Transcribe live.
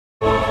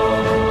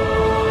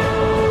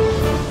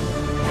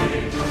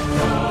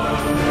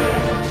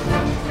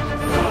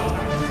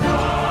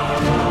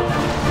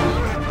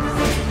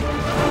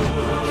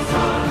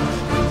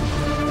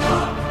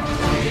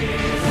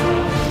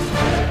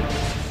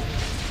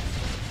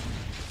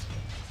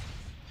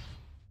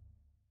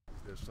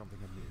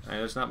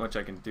There's not much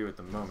I can do at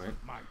the moment.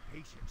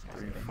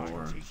 3, 4.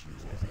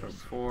 Group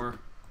 4.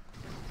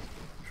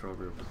 Control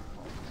group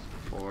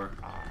 4.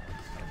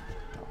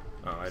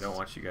 Oh, I don't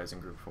want you guys in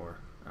group 4.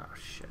 Oh,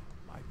 shit.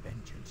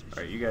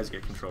 Alright, you guys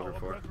get control group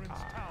 4.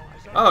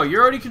 Oh,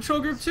 you're already control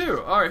group 2!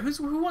 Alright,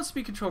 who wants to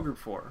be control group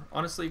 4?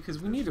 Honestly, because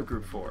we need a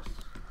group 4.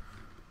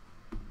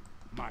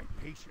 My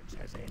patience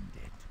has ended.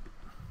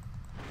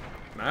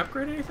 Can I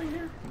upgrade anything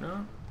here?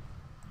 No.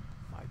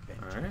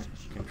 Alright,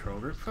 control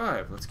group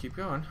 5. Let's keep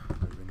going.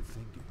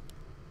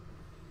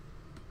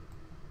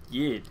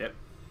 Yeah, that...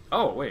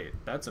 Oh, wait.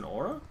 That's an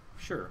aura?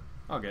 Sure.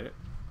 I'll get it.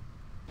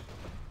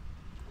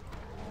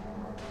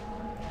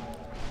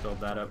 Build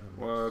that up.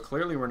 Well,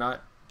 clearly we're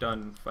not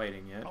done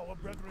fighting yet. Our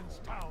brethren's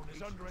town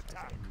is under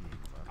attack.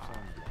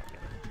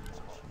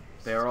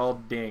 They're all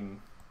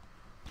ding.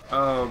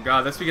 Oh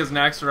god, that's because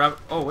Naxxramas...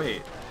 Oh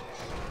wait.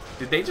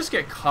 Did they just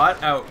get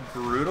caught out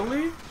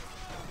brutally?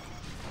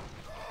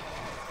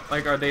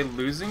 Like, are they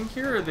losing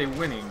here or are they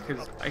winning?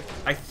 Because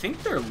I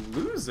think they're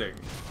losing.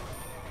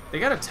 They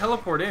gotta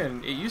teleport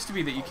in. It used to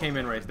be that you came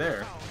in right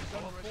there.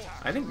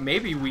 I think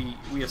maybe we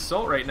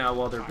assault right now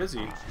while they're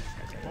busy.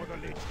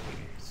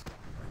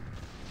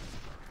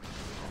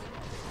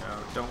 No,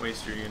 don't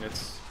waste your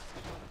units.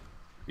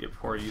 Be a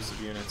poor use of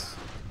units.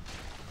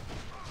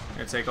 I'm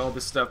gonna take all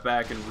this stuff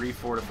back and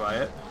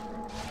refortify it.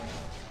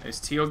 Is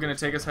Teal gonna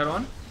take us head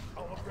on?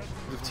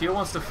 If Teal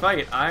wants to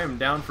fight, I am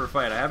down for a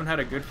fight. I haven't had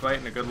a good fight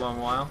in a good long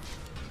while,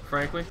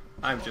 frankly.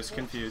 I'm just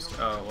confused.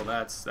 Oh, well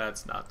that's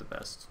not the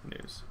best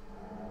news.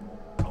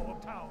 Our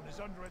town is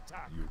under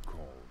attack. You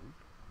called?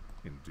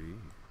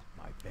 Indeed.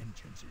 My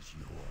vengeance is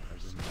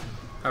yours.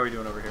 How are we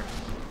doing over here?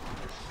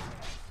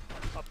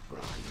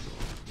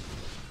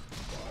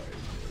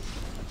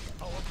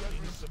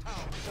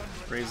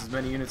 Raise as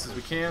many units as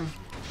we can.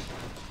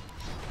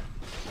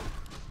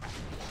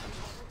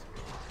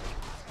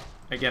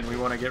 Again, we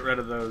want to get rid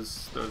of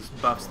those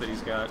buffs that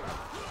he's got.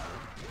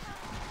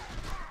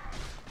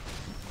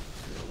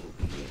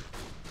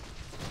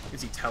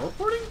 Is he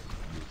teleporting?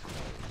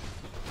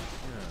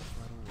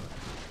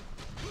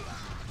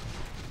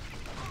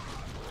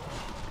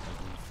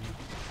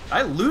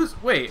 I lose...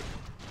 Wait.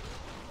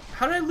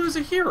 How did I lose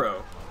a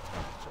hero?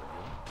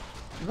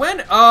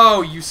 When...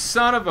 Oh, you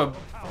son of a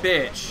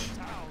bitch.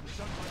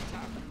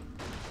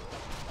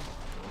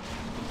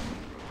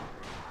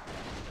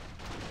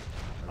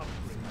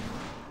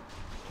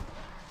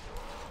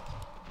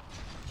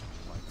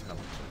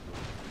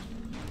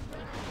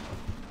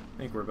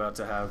 I think we're about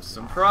to have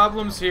some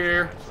problems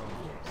here.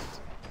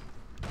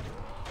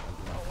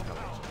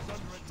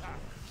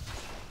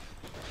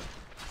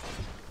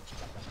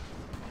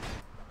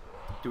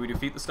 Do we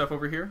defeat the stuff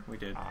over here? We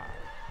did.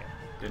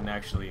 Didn't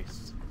actually...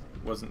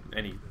 Wasn't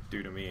any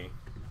due to me.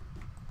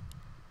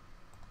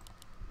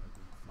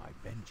 My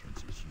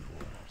vengeance is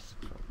yours.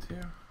 Control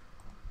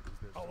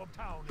 2. Our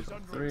town is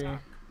under 3.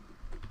 attack.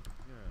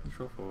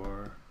 Control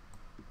 4.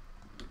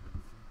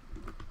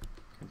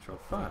 Control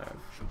 5.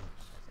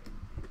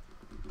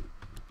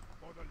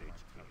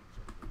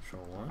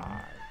 Control 1.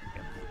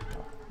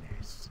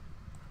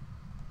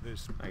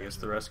 I guess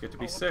the rest get to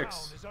be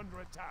 6.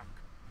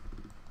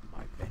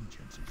 My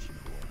vengeance is yours.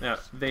 Now,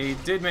 they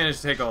did manage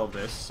to take all of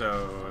this,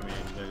 so, I mean,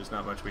 there's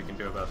not much we can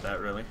do about that,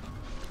 really.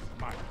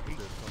 My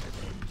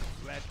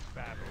let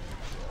battle.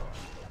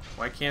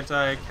 Why can't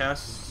I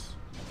cast...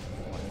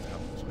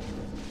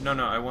 No,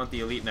 I want the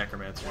Elite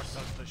Necromancers.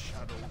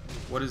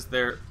 What is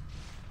their...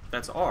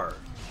 That's R.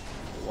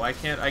 Why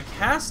can't I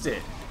cast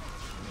it?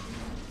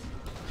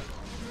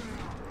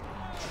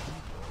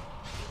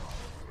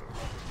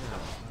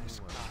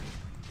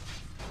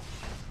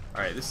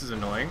 Alright, this is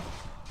annoying.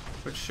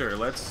 But sure,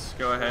 let's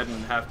go ahead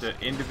and have to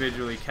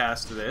individually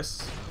cast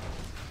this.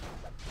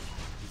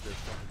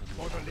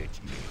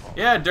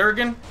 Yeah,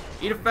 Durgan.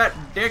 Eat a fat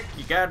dick,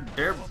 you got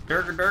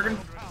Durgan.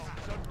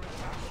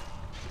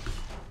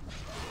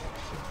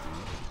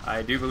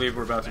 I do believe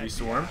we're about to be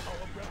swarmed.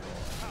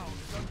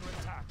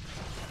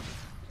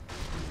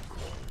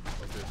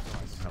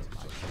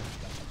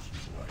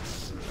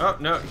 Oh,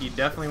 no, he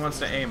definitely wants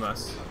to aim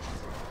us.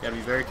 Gotta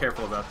be very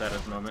careful about that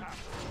at the moment.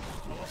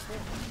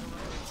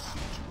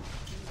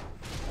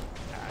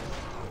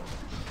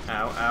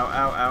 Ow, ow, ow,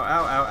 ow,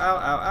 ow, ow, ow,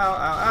 ow, ow,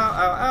 ow,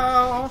 ow,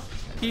 ow, ow.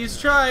 He's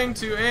trying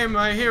to aim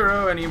my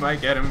hero, and he might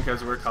get him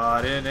because we're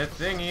caught in a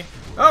thingy.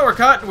 Oh, we're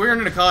caught. We're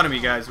in an economy,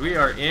 guys. We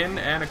are in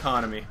an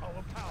economy.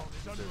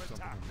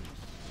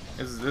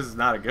 This is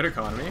not a good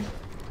economy.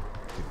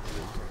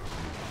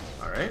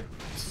 Alright.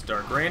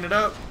 Start raining it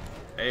up.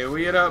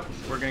 AoE it up.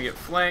 We're gonna get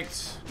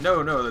flanked.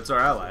 No, that's our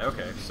ally.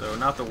 Okay, so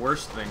not the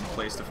worst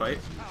place to fight.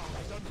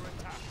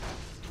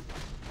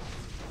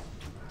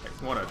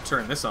 I want to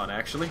turn this on,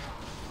 actually.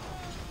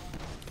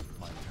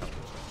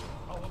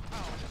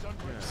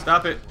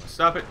 Stop it!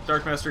 Stop it!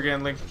 Dark Master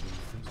Gandling.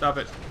 Stop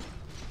it.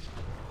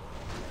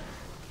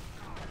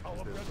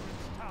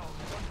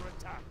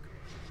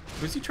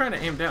 Who's he trying to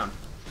aim down?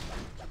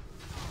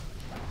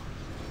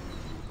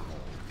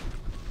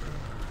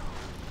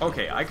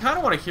 Okay, I kind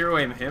of want to hero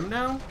aim him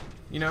now.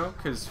 You know,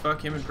 because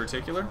fuck him in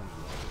particular.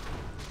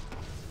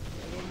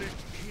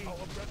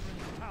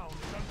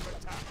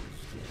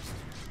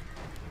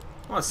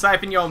 I want to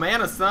siphon your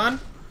mana, son.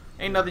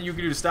 Ain't nothing you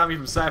can do to stop me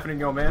from siphoning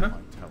your mana.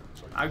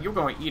 You're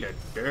going to eat a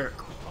dick.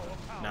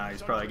 Nah,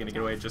 he's probably going to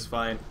get away just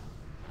fine.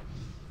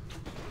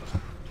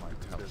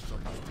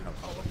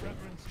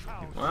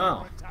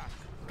 Wow.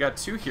 Got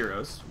two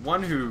heroes.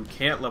 One who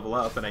can't level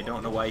up, and I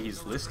don't know why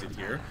he's listed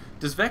here.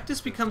 Does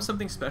Vectus become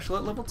something special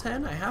at level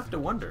 10? I have to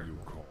wonder.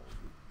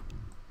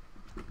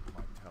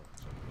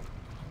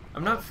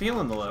 I'm not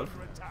feeling the love.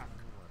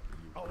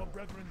 Our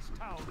brethren's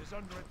town is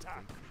under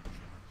attack.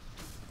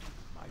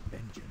 My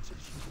vengeance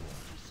is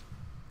yours.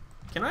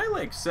 Can I,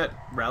 like, set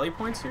rally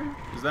points here?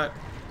 Is that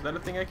a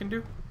thing I can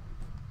do?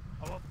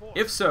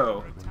 If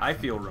so, I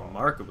feel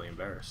remarkably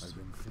embarrassed.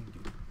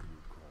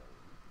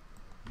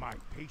 My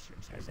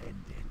patience has ended.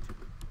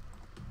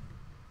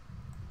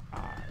 I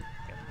am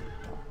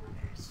the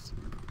darkness.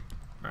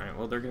 Alright,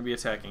 well, they're going to be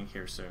attacking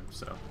here soon,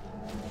 so.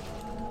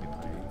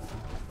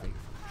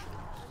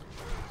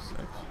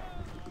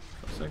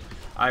 6.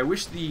 I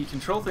wish the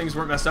control things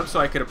weren't messed up so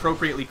I could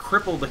appropriately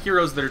cripple the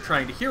heroes that are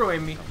trying to hero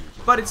aim me,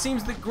 but it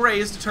seems that Gray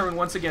is determined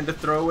once again to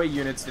throw away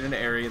units in an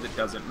area that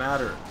doesn't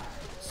matter.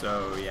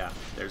 So, yeah,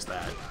 there's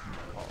that.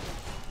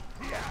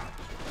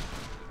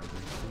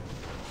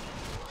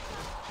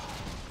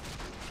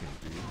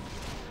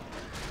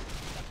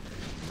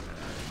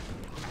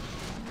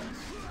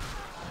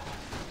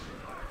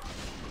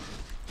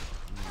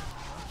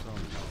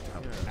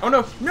 Oh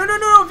no!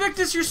 No,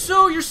 Invictus, you're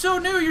so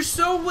new, you're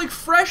so like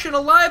fresh and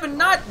alive and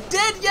not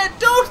dead yet.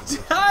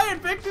 Don't die,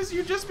 Invictus,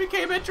 you just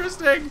became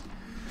interesting.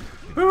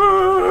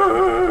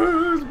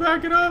 Let's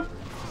back it up.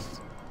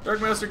 Dark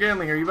Master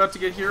Ganling, are you about to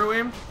get hero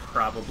aim?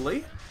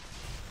 Probably.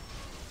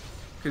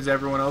 Because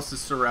everyone else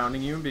is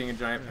surrounding you and being a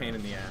giant pain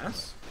in the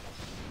ass.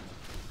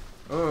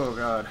 Oh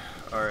god.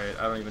 Alright,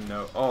 I don't even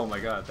know. Oh my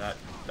god,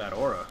 that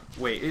aura.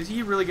 Wait, did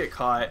he really get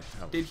caught?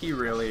 Did he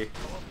really?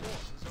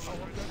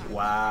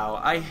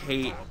 Wow, I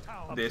hate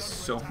this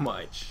so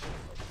much.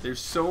 There's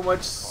so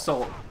much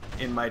salt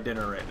in my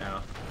dinner right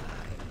now.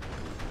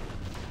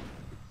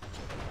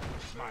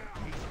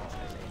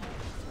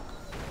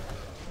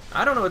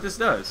 I don't know what this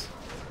does.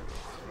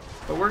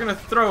 But we're gonna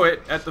throw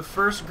it at the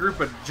first group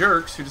of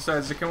jerks who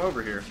decides to come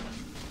over here.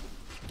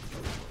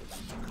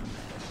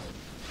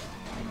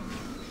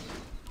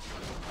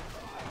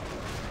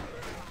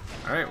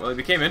 Alright, well it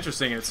became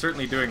interesting and it's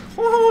certainly doing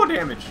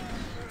damage.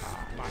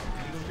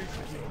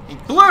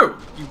 Blue!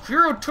 You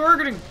hero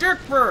targeting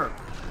dickbird!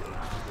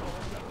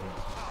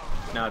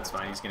 No, it's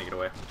fine, he's gonna get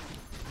away.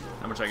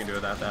 Not much I can do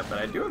without that, but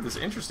I do have this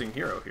interesting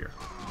hero here.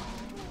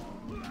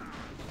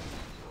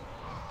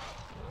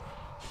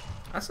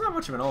 That's not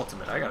much of an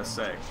ultimate, I gotta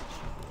say.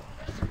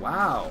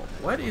 Wow,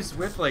 what is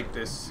with like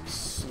this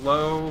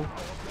slow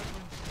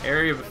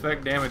area of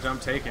effect damage I'm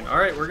taking?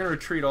 Alright, we're gonna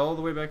retreat all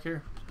the way back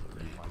here.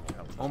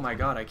 Oh my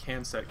god, I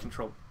can set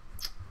control.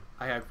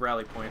 I have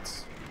rally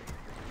points.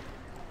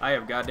 I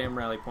have goddamn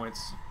rally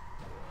points.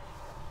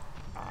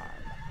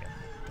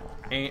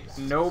 Ain't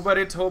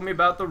nobody told me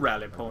about the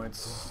rally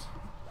points.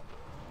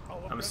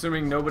 I'm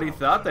assuming nobody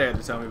thought they had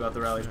to tell me about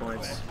the rally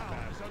points.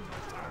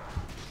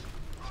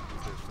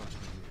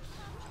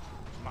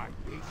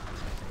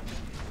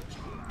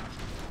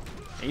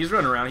 And he's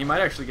running around. He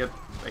might actually get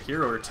a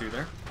hero or two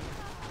there.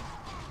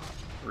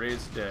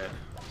 Ray's dead.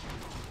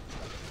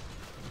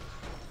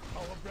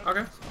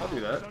 Okay, I'll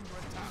do that.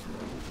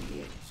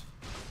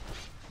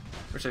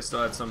 Wish I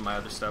still had some of my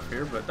other stuff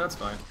here, but that's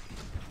fine.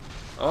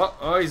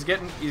 Oh, he's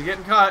getting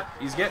caught.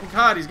 He's getting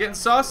caught. He's getting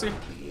saucy.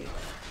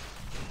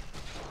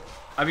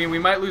 I mean, we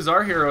might lose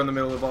our hero in the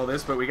middle of all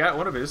this, but we got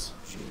one of his.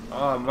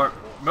 Oh,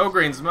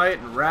 Mograin's Might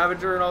and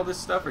Ravager and all this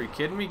stuff. Are you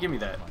kidding me? Give me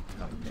that.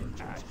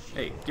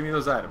 Hey, give me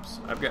those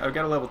items. I've got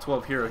a level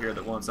 12 hero here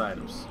that wants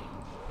items.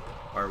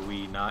 Are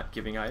we not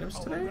giving items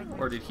today?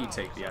 Or did he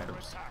take the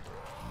items?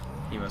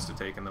 He must have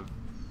taken them.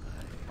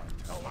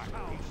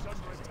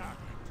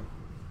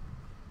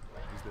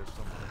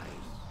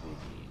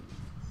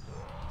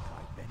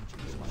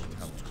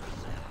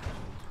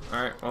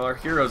 Alright, well our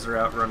heroes are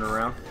out running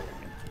around.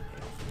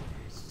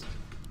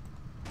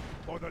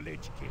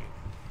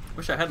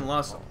 Wish I hadn't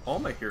lost all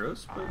my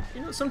heroes, but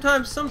you know,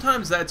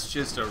 sometimes that's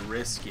just a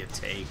risk you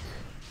take.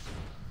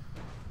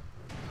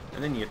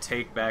 And then you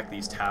take back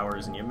these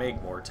towers and you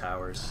make more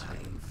towers.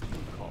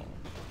 I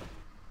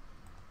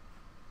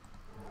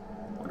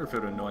wonder if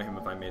it would annoy him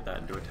if I made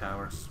that into a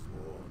tower.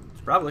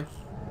 Probably.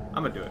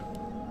 I'm gonna do it.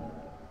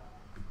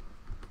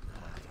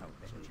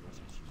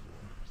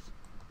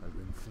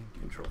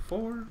 Control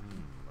 4.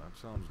 That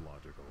sounds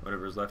logical.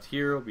 Whatever's left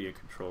here will be a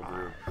control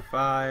group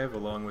 5,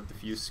 along with the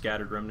few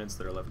scattered remnants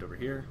that are left over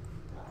here.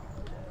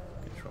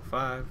 Control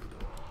 5.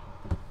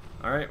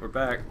 Alright, we're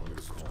back.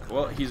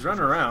 Well, he's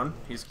running around.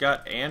 He's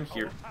got Anne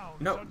here.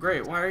 No,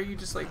 great. Why are you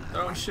just like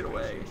throwing shit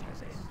away?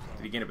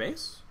 Did he gain a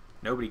base?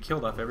 Nobody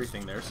killed off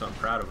everything there, so I'm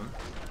proud of him.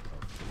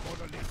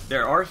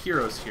 There are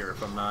heroes here,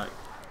 if I'm not...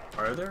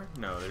 Are there?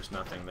 No, there's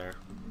nothing there.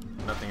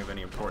 Nothing of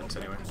any importance,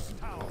 anyway.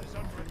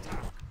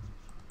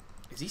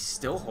 Is he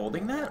still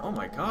holding that? Oh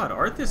my god,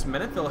 Arthas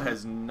Menethil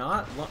has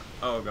not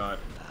oh god.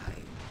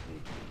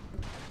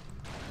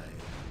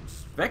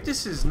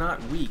 Vectis is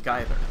not weak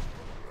either.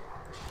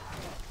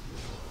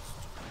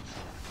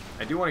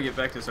 I do want to get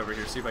Vectis over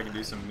here, see if I can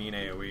do some mean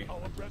AoE.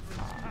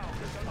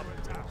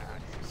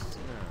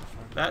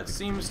 That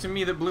seems to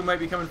me that blue might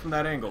be coming from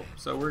that angle.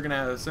 So we're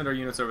gonna send our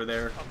units over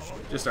there.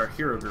 Just our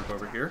hero group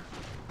over here.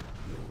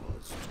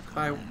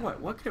 By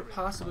what? What could it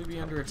possibly be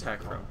under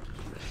attack from?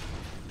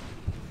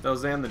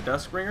 Delzan the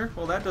Duskbringer?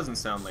 Well, that doesn't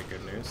sound like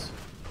good news.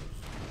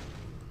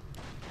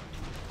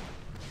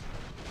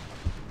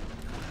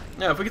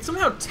 Now, if we could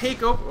somehow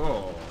take over...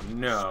 Oh,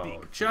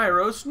 no.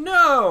 Gyros,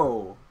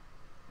 no!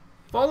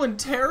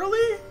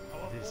 Voluntarily?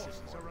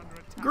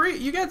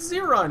 Great, you got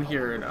Xeron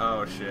here. And,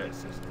 oh, shit.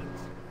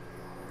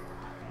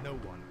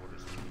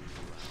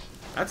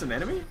 That's an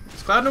enemy?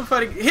 Is Cloud9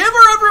 fighting him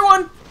or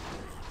everyone?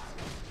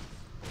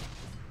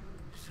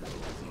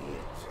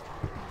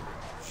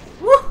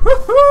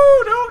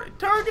 Woo-hoo-hoo! Don't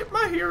target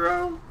my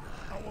hero!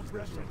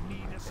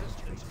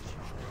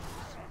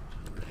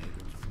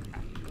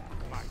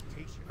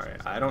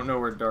 Alright, I don't know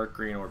where dark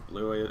green or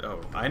blue is. Oh,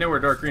 I know where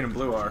dark green and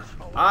blue are.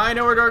 I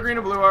know where dark green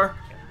and blue are.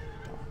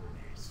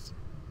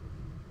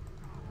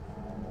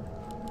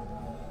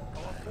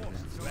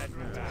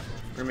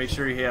 We're gonna make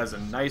sure he has a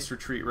nice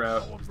retreat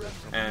route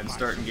and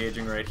start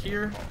engaging right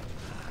here.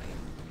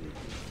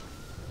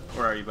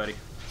 Where are you, buddy?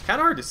 It's kind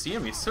of hard to see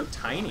him. He's so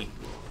tiny.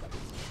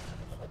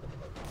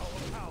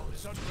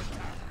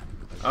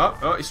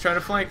 Oh, he's trying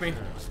to flank me.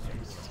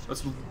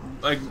 Let's,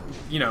 like,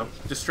 you know,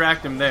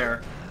 distract him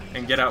there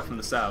and get out from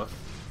the south.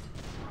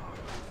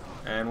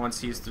 And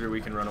once he's through,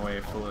 we can run away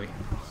fully.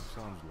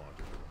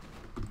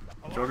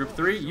 Control Group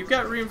 3, you've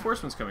got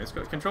reinforcements coming. Let's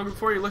go. Control Group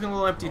 4, you're looking a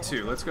little empty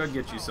too. Let's go ahead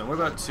and get you some. What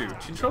about 2?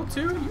 Control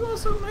 2, you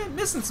also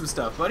missing some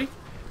stuff, buddy.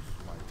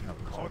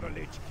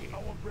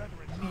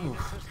 Ooh.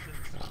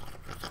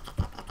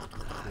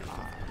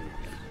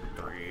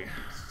 3.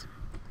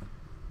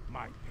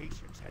 My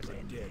patience has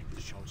ended.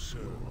 Shall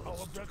serve. Our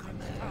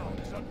brethren's town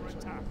is under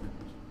attack.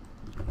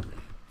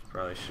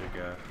 Probably should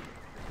go.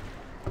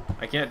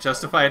 I can't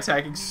justify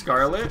attacking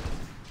Scarlet?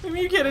 What do you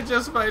mean you can't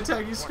justify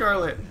attacking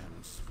Scarlet?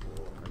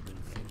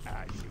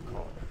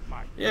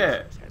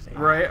 Yeah,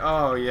 right?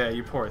 Oh yeah,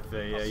 you poor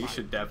thing. Yeah, you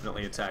should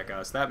definitely attack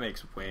us. That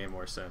makes way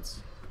more sense.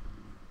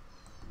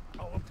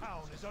 Oh,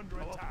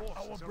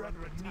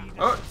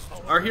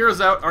 our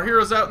hero's out. Our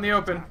hero's out in the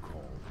open.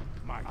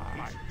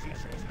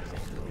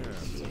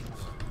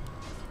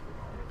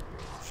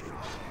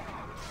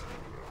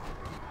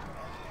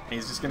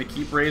 He's just going to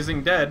keep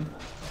raising dead,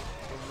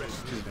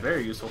 which is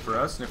very useful for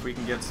us. And if we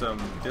can get some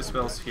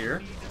dispels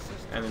here,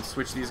 and then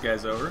switch these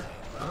guys over,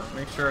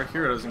 make sure our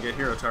hero doesn't get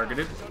hero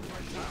targeted.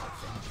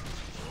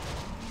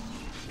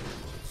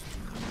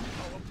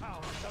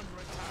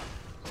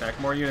 Attack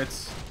more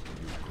units.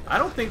 I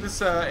don't think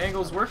this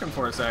angle's working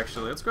for us,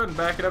 actually. Let's go ahead and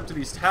back it up to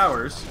these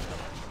towers.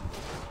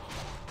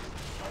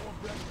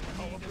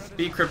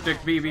 Be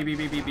cryptic, be.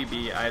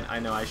 I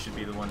know I should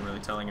be the one really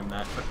telling him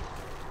that, but...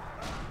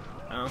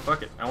 Oh,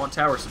 fuck it. I want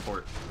tower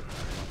support.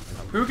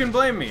 Who can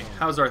blame me?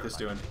 How's Arthas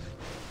doing?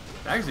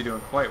 Actually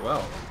doing quite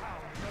well.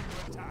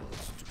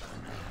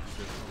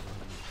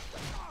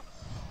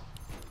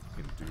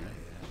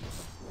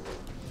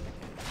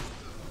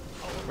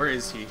 Where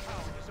is he?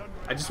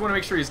 I just want to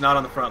make sure he's not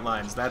on the front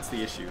lines. That's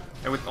the issue.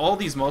 And with all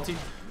these multi...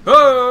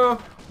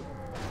 Oh!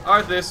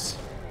 Arthas!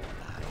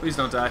 Please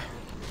don't die.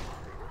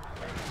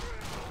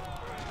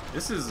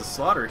 This is a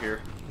slaughter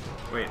here.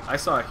 Wait, I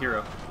saw a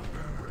hero.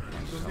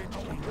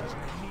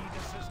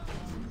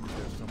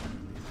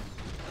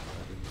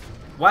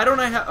 Why don't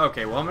I have...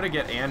 Okay, well I'm gonna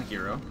get an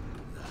hero.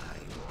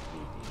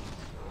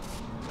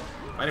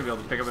 Might even be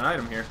able to pick up an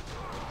item here.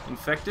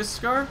 Infectus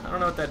Scar? I don't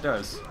know what that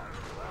does.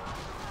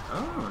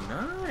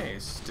 Oh,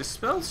 nice.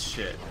 Dispels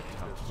shit.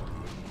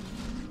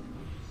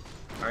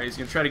 Alright, he's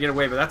gonna try to get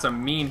away, but that's a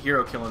mean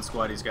hero killing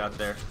squad he's got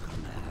there.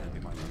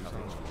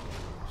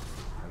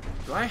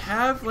 Do I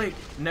have, like,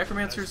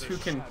 necromancers who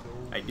can...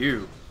 I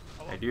do.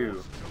 I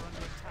do.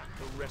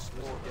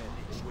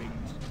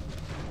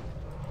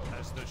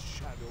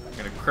 I'm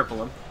gonna cripple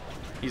him.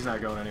 He's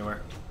not going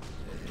anywhere.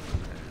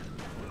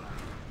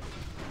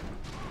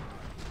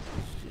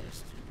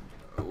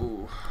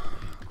 Ooh.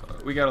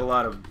 We got a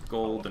lot of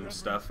gold and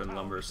stuff and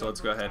lumber, so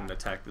let's go ahead and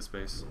attack this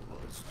base.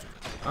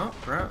 Oh,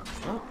 brown.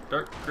 Oh,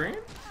 dark green?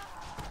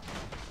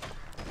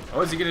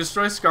 Oh, is he gonna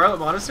destroy Scarlet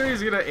Monastery? Is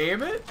he gonna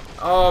aim it?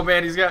 Oh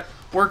man, he's got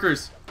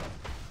workers.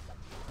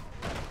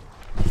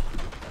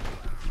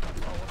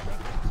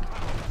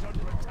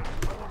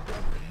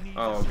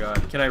 Oh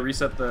god, can I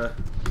reset the...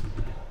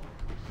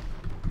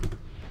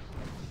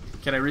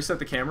 Can I reset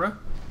the camera?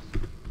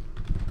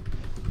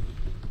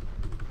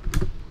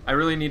 I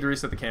really need to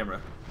reset the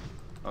camera.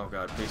 Oh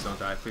god, please don't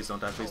die, please don't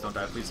die, please don't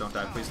die, please don't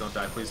die, please don't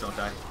die, please don't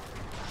die.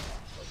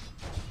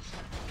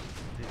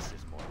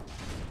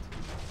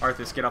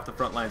 Arthas, get off the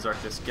front lines,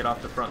 Arthas. Get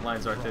off the front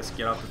lines, Arthas.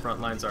 Get off the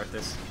front lines,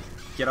 Arthas.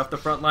 Get off the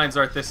front lines,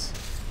 Arthas.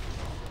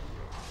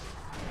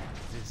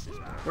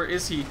 Where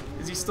is he?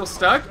 Is he still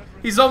stuck?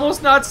 He's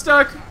almost not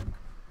stuck!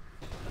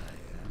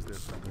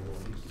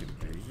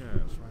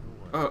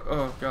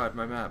 Oh god,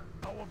 my map.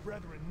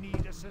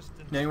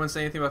 Did anyone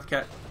say anything about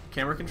the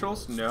camera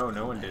controls? No,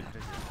 no one did.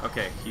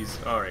 Okay, he's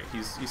alright.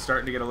 He's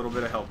starting to get a little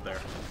bit of help there.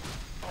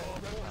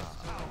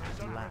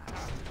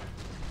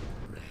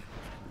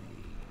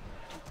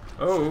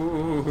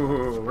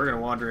 Oh, we're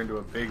gonna wander into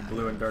a big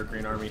blue and dark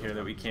green army here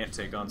that we can't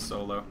take on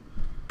solo.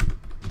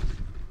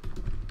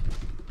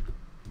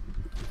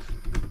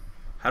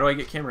 How do I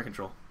get camera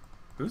control?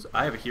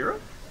 I have a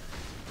hero?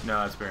 No,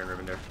 that's Baron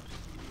Rivendare.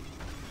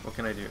 What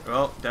can I do?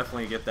 Well,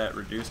 definitely get that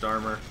reduced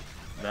armor.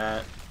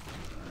 That.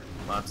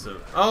 Lots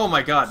of. Oh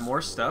my god,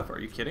 more stuff? Are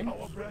you kidding?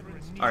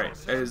 Alright,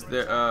 is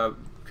the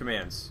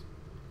commands.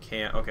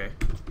 Okay.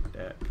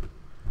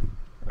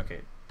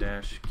 Okay,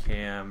 dash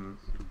cam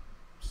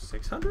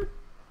 600?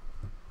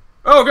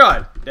 Oh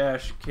god!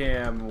 Dash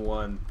cam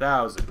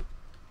 1000.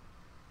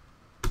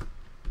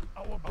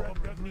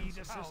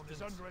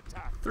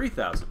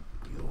 3000.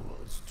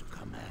 Yours to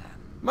command.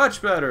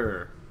 Much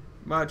better!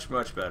 Much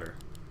better.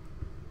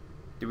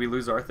 Did we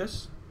lose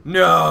Arthas?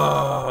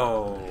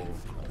 No!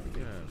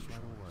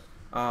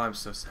 Oh, I'm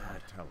so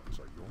sad. Talents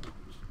are yours.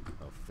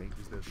 How faint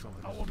is there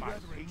something? Our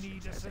brethren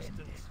need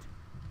assistance.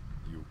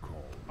 You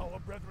call. Our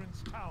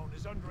brethren's town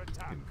is under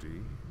attack.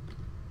 Indeed.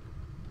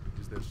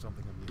 Is there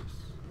something amiss?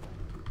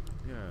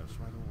 Yes,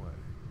 right away.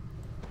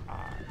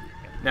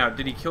 Now,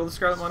 did he kill the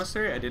Scarlet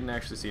Monastery? I didn't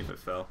actually see if it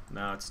fell.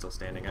 No, it's still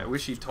standing. I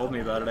wish he'd told me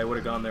about it. I would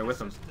have gone there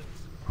with him.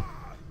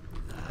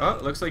 Oh,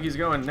 looks like he's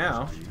going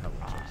now.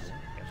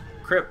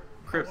 Crip,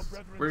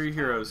 where are your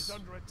heroes?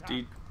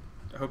 I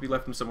hope you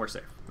left them somewhere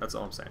safe. That's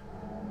all I'm saying.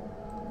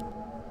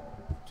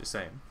 Just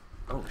saying.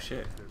 Oh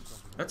shit.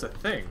 That's a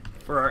thing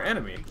for our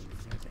enemy.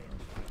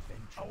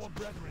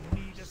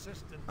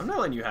 I'm not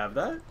letting you have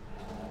that.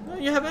 No,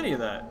 you have any of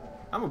that.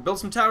 I'm gonna build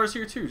some towers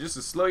here too, just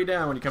to slow you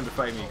down when you come to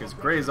fight me, because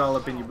Gray's all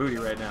up in your booty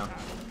right now.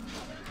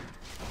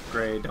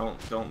 Gray,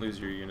 don't lose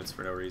your units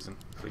for no reason,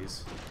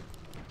 please.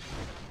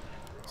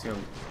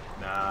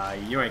 Nah,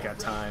 you ain't got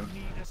time.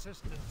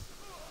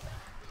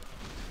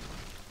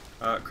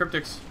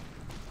 Cryptics.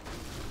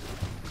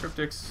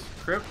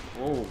 Crypt.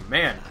 Oh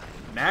man,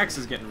 Nax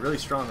is getting really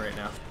strong right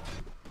now.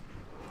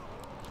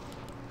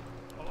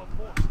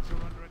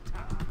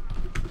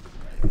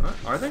 What?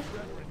 Are they?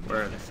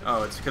 Where are they?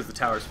 Oh, it's because the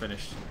tower's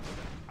finished.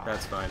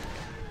 That's fine.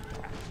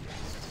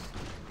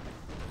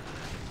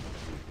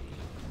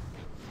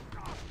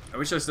 I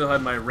wish I still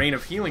had my Rain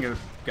of Healing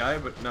guy,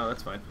 but no,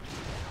 that's fine.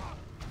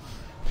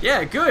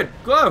 Yeah, good!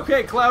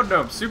 Okay, Cloud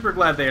Gnome, super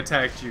glad they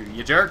attacked you,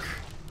 you jerk!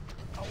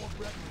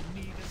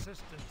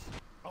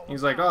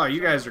 He's like, oh,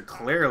 you guys are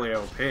clearly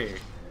OP.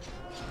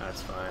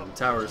 That's fine. The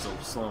towers will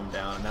slow them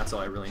down, and that's all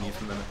I really need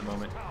from them at the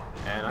moment.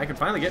 And I can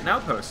finally get an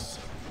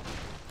outpost.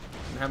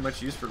 Didn't have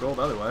much use for gold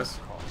otherwise.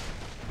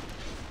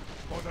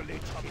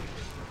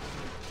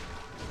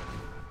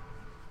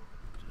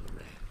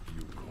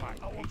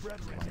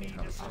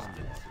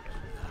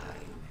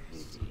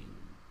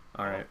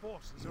 Alright. Oh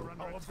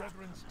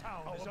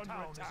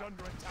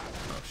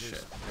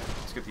shit.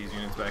 Let's get these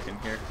units back in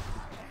here.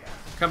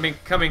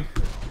 Coming!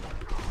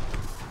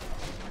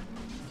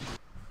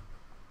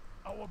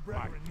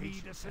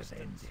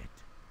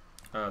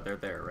 Oh, they're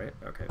there, right?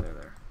 Okay, they're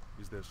there.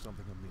 Is there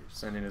something amiss?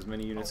 Send in as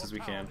many units as we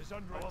can.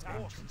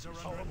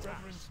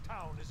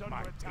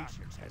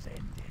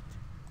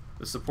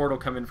 The support will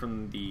come in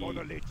from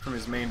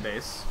his main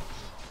base.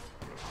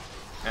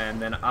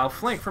 And then I'll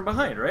flank from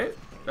behind, right?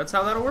 That's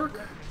how that'll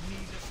work?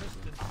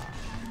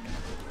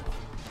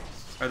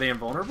 Are they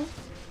invulnerable?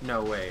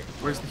 No way.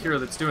 Where's the hero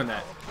that's doing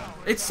that?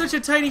 It's such a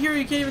tiny hero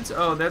you can't even...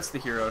 Oh, that's the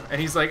hero. And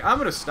he's like, I'm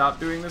gonna stop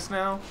doing this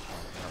now.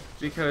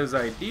 Because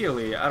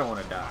ideally, I don't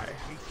want to die.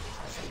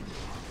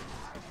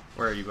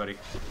 Where are you, buddy?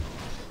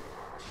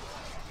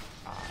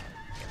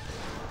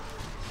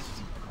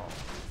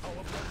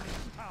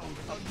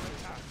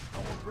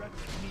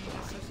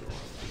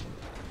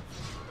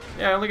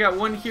 Yeah, I only got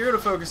one hero to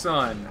focus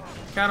on.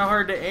 Kinda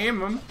hard to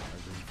aim him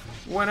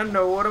when I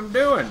know what I'm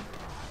doing.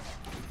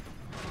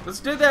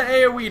 Let's do that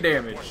AoE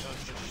damage.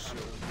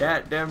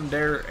 That damn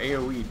there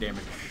AoE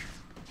damage.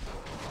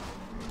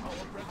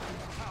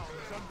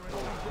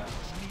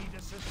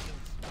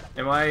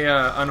 Am I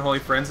unholy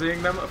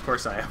frenzying them? Of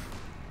course I am.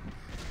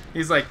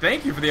 He's like,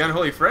 thank you for the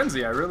unholy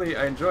frenzy. I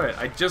enjoy it.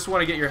 I just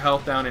want to get your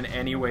health down in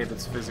any way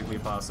that's physically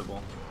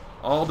possible.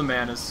 All the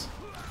manas.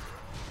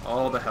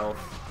 All the health.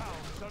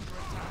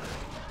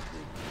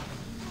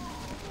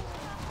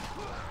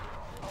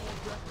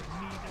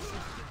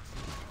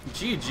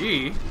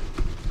 GG.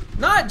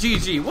 Not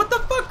GG. What the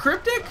fuck,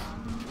 Cryptic?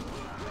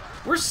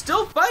 We're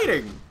still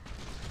fighting.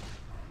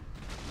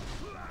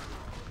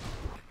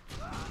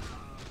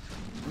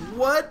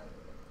 What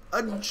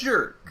a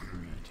jerk.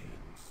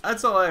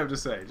 That's all I have to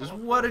say. Just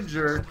what a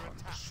jerk.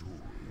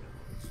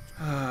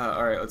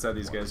 Alright, let's add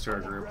these guys to our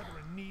group.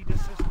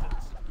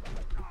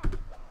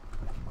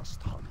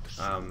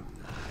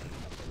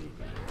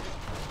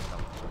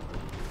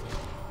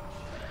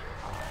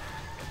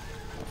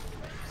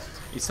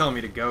 He's telling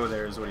me to go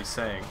there is what he's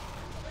saying.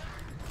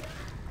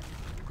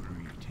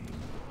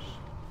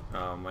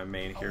 Oh, my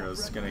main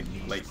hero's gonna,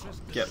 like,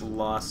 get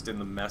lost in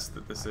the mess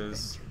that this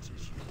is.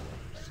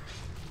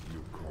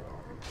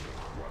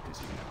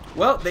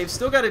 Well, they've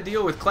still got to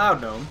deal with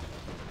Cloud Gnome,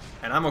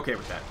 and I'm okay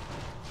with that.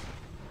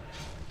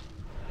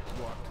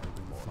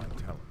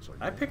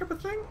 Did I pick up a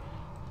thing?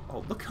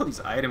 Oh, look at all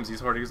these items he's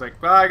hoarding. He's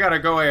like, well, I gotta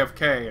go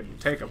AFK and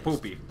take a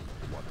poopy.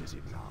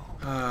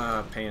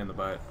 Pain in the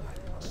butt.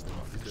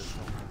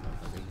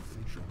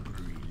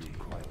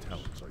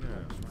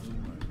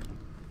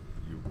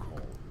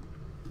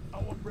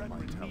 Our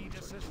brethren need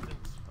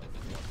assistance.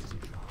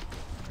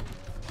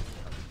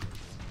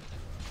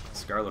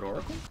 Scarlet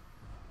Oracle?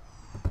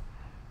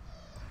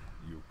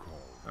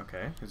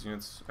 Okay, his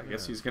units, I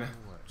guess he's gonna,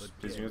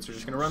 his units are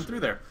just gonna run through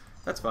there.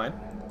 That's fine.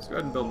 Let's go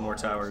ahead and build more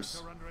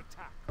towers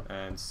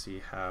and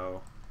see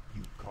how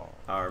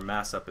our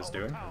mass up is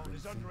doing.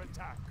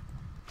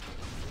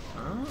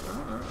 I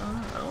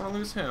don't want to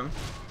lose him.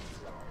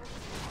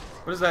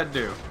 What does that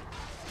do?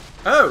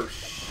 Oh,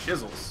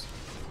 shizzles.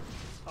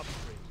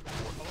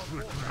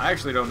 I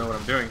actually don't know what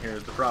I'm doing here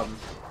is the problem.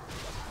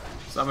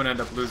 So I'm going to end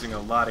up losing a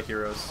lot of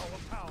heroes.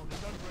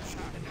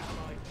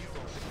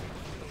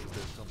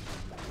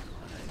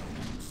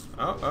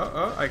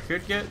 Oh, I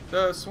could get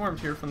swarmed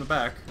here from the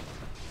back.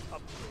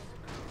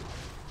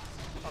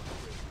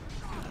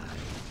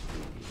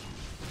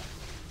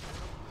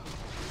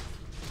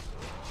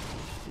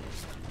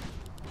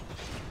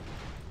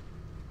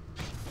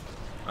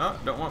 Oh,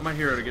 don't want my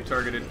hero to get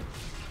targeted.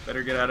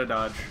 Better get out of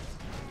dodge.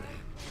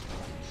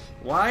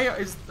 Why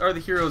are the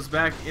heroes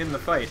back in the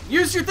fight?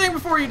 Use your thing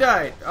before you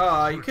died!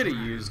 Aw, you could have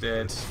used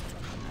it.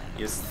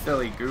 You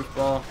silly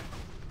goofball.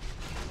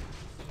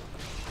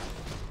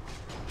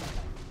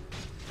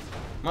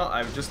 Well,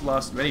 I've just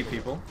lost many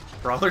people.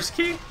 Brawler's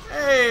Key?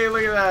 Hey,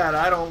 look at that!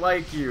 I don't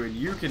like you, and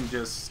you can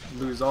just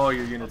lose all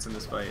your units in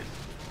this fight.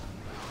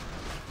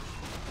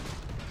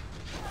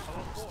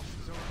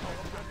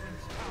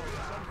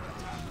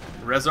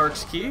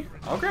 Rezarch's key?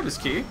 I'll grab his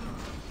key.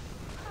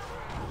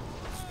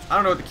 I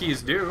don't know what the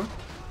keys do,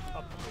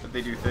 but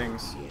they do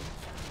things.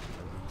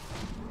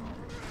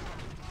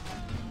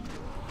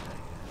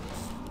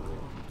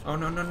 Oh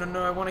no, no, no,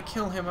 no, I want to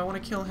kill him. I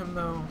want to kill him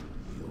though.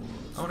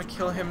 I want to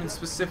kill him in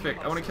specific.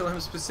 I want to kill him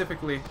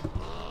specifically.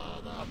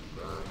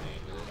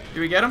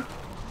 Do we get him?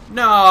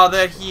 No,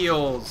 that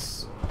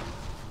heals.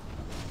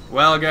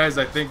 Well, guys,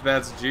 I think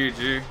that's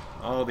GG.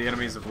 All the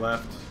enemies have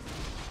left.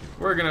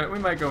 We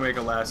might go make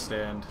a last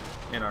stand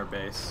in our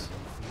base.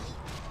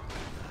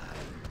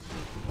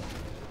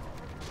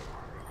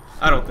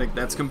 I don't think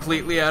that's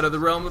completely out of the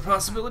realm of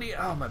possibility.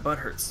 Oh, my butt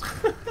hurts.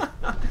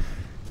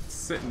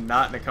 Sitting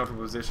not in a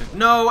comfortable position.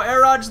 No,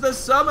 Eroj the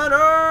Summoner!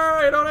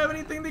 I don't have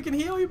anything that can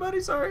heal you, buddy.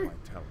 Sorry.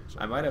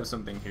 I might have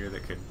something here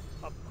that could...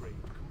 Upgrade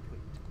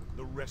complete.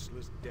 The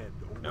restless dead.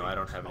 No, I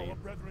don't have any.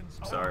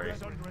 Sorry.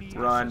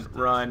 Run,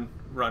 run,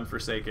 run,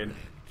 Forsaken.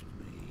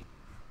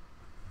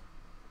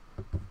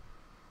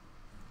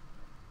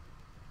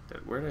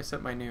 Where did I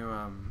set my new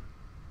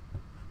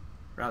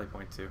rally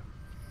point to?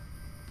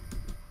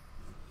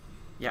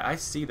 Yeah, I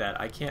see that.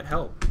 I can't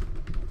help.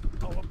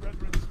 Our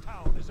brethren's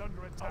town is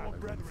under attack. Our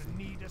brethren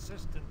need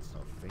assistance.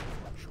 A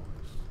faithful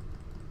choice.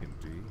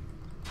 Indeed.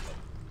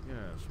 Yes,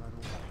 right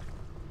away.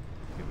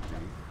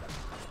 Indeed.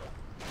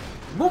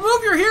 Well,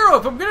 move your hero!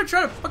 If I'm gonna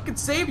try to fucking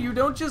save you,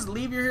 don't just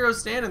leave your hero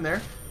standing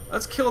there.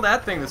 Let's kill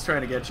that thing that's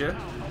trying to get you.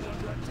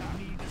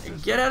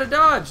 And get out of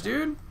dodge,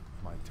 dude.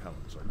 My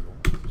talents are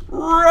yours.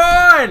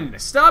 Run!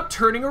 Stop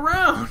turning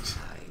around.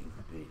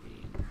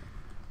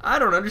 I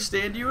don't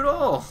understand you at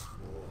all.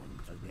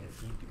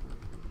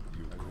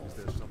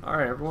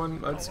 Alright,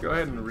 everyone, let's go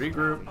ahead and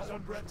regroup.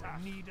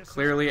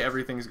 Clearly,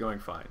 everything's going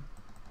fine.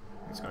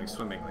 It's going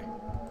swimmingly.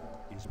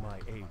 Is my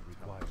aid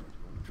required?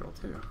 Control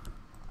 2.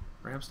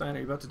 Ramstein, are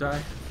you about to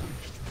die?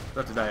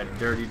 About to die a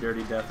dirty,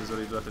 dirty death is what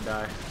he's about to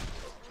die.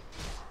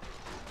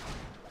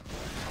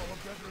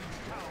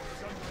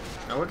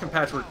 Now, what can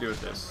Patchwork do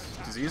with this?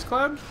 Disease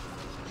Cloud?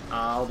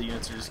 All the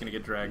units are just going to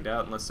get dragged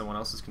out unless someone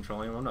else is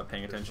controlling them. I'm not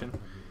paying attention.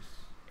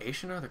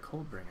 Ashina the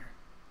Coldbringer.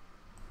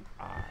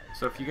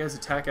 So if you guys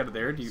attack out of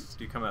there, do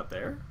you come out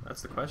there?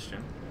 That's the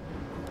question.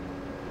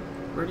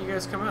 Where do you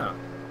guys come out?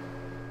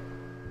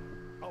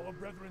 Our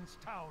brethren's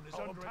town is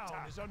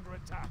under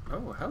attack.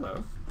 Oh,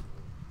 hello.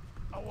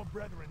 Our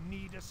brethren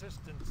need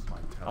assistance.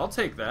 I'll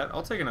take that.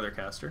 I'll take another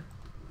caster.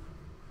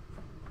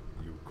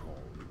 You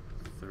called.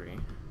 3.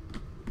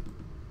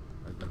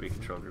 That'd be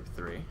control group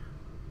 3.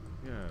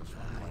 Yes,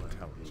 my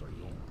talents are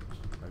yours.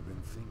 I've been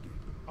thinking.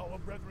 Our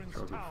brethren's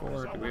Control group town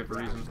 4. is Do we have a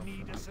reason?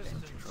 need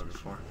assistance. Control group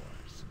 4.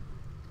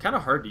 Kind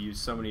of hard to use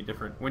so many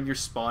different when you're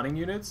spawning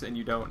units and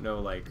you don't know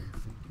like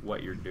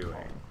what you're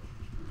doing.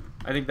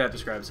 I think that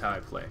describes how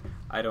I play.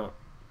 I don't.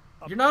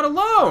 You're not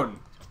alone.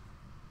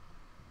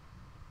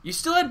 You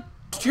still had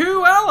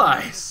 2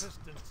 allies.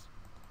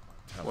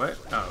 What?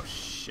 Oh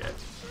shit.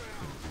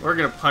 We're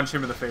gonna punch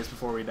him in the face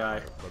before we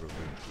die.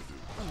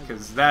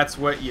 Because that's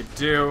what you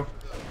do.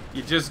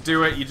 You just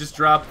do it. You just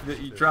drop the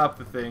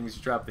things.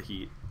 You drop the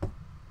heat.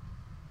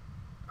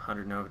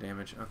 100 Nova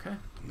damage. Okay.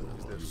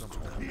 Is there some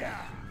Yeah.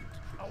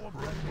 Our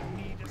brethren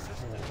need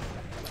assistance.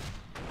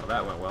 Well,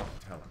 that went well.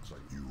 talents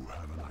are You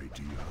have an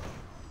idea.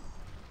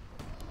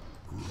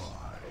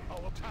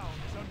 Our town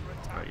is under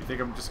attack. Alright, you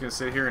think I'm just gonna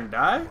sit here and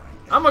die?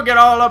 I'm gonna get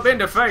all up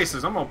into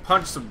faces. I'm gonna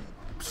punch some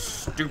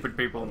stupid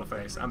people in the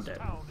face. I'm dead.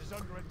 Town is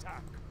under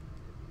attack.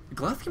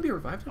 Gluth can be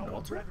revived in an Our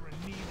altar? brethren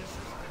need assistance.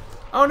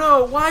 Oh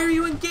no, why are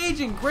you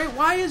engaging? Great,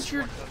 why is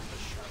your...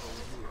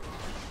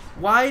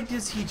 Why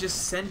does he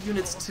just send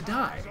units to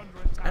die?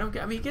 I don't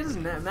get... I mean, it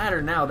doesn't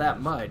matter now that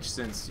much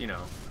since, you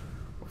know,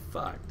 we're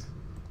fucked.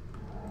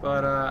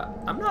 But,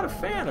 I'm not a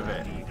fan of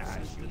it.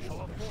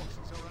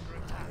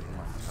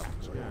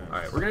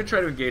 Alright, we're gonna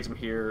try to engage him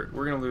here.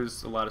 We're gonna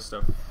lose a lot of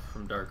stuff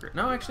from Darker.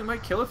 No, actually,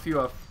 might kill a few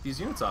of these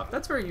units off.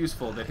 That's very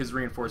useful that his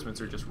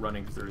reinforcements are just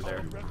running through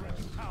there.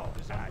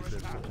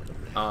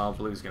 Oh,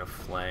 Blue's gonna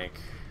flank.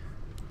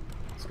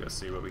 Let's go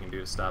see what we can do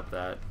to stop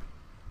that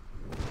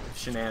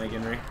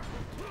shenaniganry.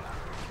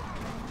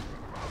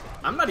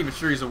 I'm not even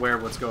sure he's aware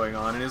of what's going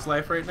on in his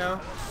life right now.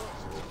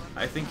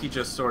 I think he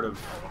just sort of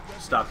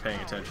stopped paying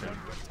attention.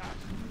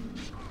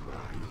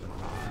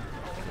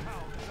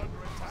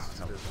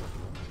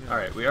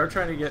 Alright, we are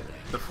trying to get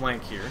the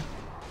flank here.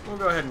 We'll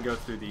go ahead and go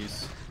through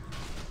these.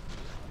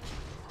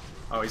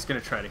 Oh, he's going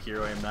to try to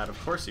hero aim that.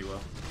 Of course he will.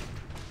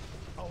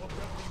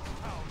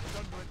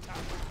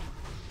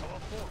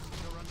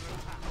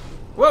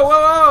 Whoa, whoa,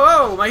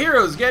 whoa, whoa! My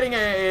hero's getting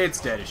a... It's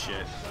dead as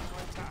shit.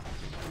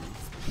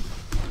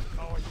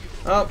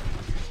 Oh,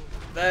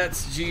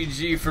 that's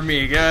GG for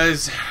me,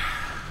 guys.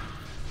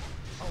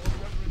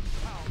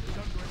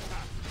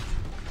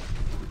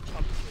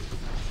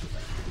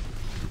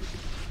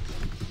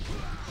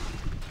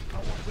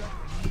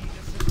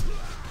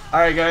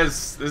 Alright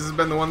guys, this has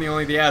been the one, the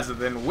only, the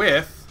Azothan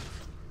with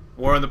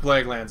War in the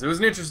Plaguelands. It was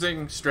an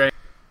interesting, strange,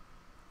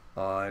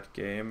 odd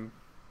game,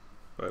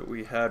 but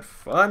we had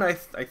fun. I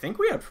think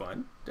we had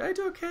fun. Did I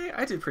do okay?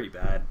 I did pretty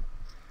bad.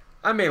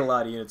 I made a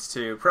lot of units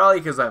too, probably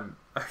because I'm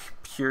a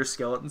pure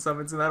skeleton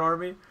summons in that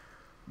army,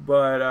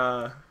 but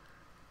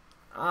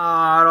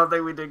I don't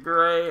think we did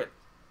great.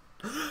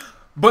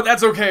 But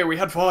that's okay, we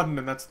had fun,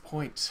 and that's the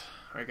point.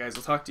 Alright guys,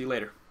 I'll talk to you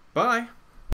later. Bye!